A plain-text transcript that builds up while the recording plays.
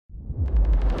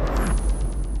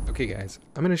Okay guys,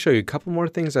 I'm going to show you a couple more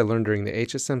things I learned during the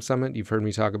HSM Summit you've heard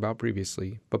me talk about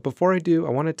previously, but before I do, I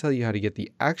want to tell you how to get the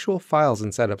actual files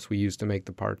and setups we use to make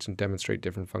the parts and demonstrate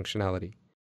different functionality.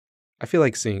 I feel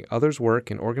like seeing others' work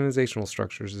and organizational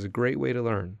structures is a great way to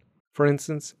learn. For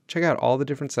instance, check out all the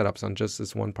different setups on just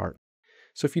this one part.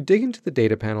 So if you dig into the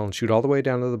data panel and shoot all the way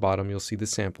down to the bottom, you'll see the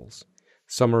samples.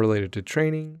 Some are related to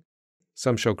training,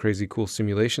 some show crazy cool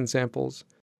simulation samples,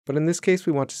 but in this case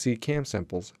we want to see CAM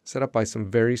samples set up by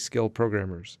some very skilled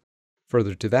programmers.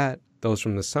 Further to that, those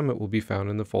from the summit will be found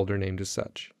in the folder named as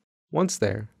such. Once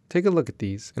there, take a look at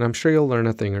these, and I'm sure you'll learn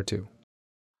a thing or two.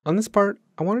 On this part,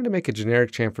 I wanted to make a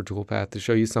generic chamfer toolpath to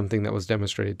show you something that was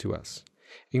demonstrated to us.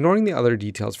 Ignoring the other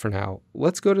details for now,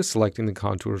 let's go to selecting the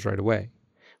contours right away.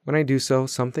 When I do so,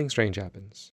 something strange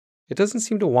happens. It doesn't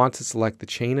seem to want to select the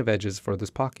chain of edges for this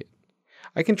pocket.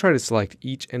 I can try to select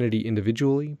each entity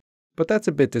individually, but that's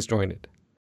a bit disjointed.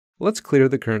 Let's clear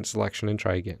the current selection and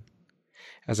try again.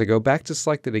 As I go back to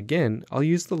select it again, I'll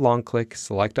use the long click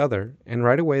Select Other, and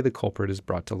right away the culprit is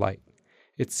brought to light.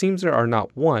 It seems there are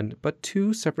not one, but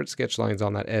two separate sketch lines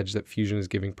on that edge that Fusion is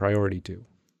giving priority to.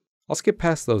 I'll skip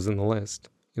past those in the list,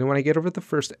 and when I get over the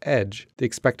first edge, the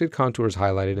expected contour is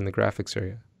highlighted in the graphics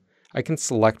area. I can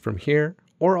select from here,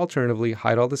 or alternatively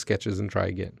hide all the sketches and try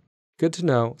again. Good to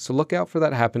know, so look out for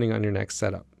that happening on your next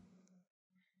setup.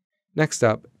 Next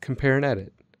up, compare and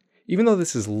edit. Even though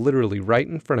this is literally right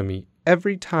in front of me,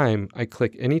 every time I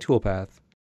click any toolpath,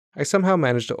 I somehow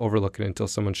manage to overlook it until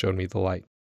someone showed me the light.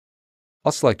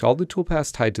 I'll select all the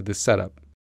toolpaths tied to this setup.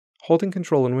 Holding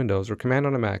Control in Windows or Command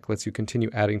on a Mac lets you continue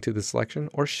adding to the selection,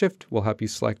 or Shift will help you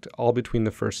select all between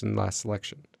the first and last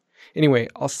selection. Anyway,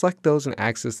 I'll select those and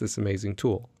access this amazing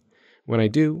tool. When I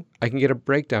do, I can get a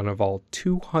breakdown of all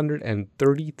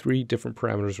 233 different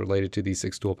parameters related to these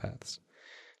 6 toolpaths.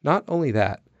 Not only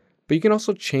that, but you can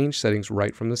also change settings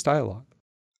right from this dialog.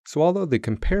 So although the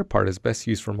compare part is best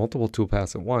used for multiple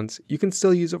toolpaths at once, you can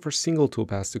still use it for single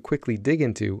toolpaths to quickly dig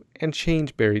into and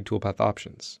change buried toolpath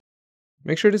options.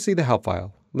 Make sure to see the help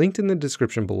file, linked in the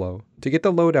description below, to get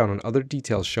the lowdown on other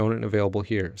details shown and available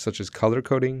here, such as color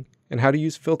coding and how to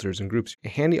use filters and groups, a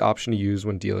handy option to use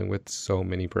when dealing with so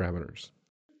many parameters.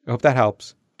 I hope that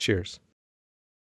helps. Cheers.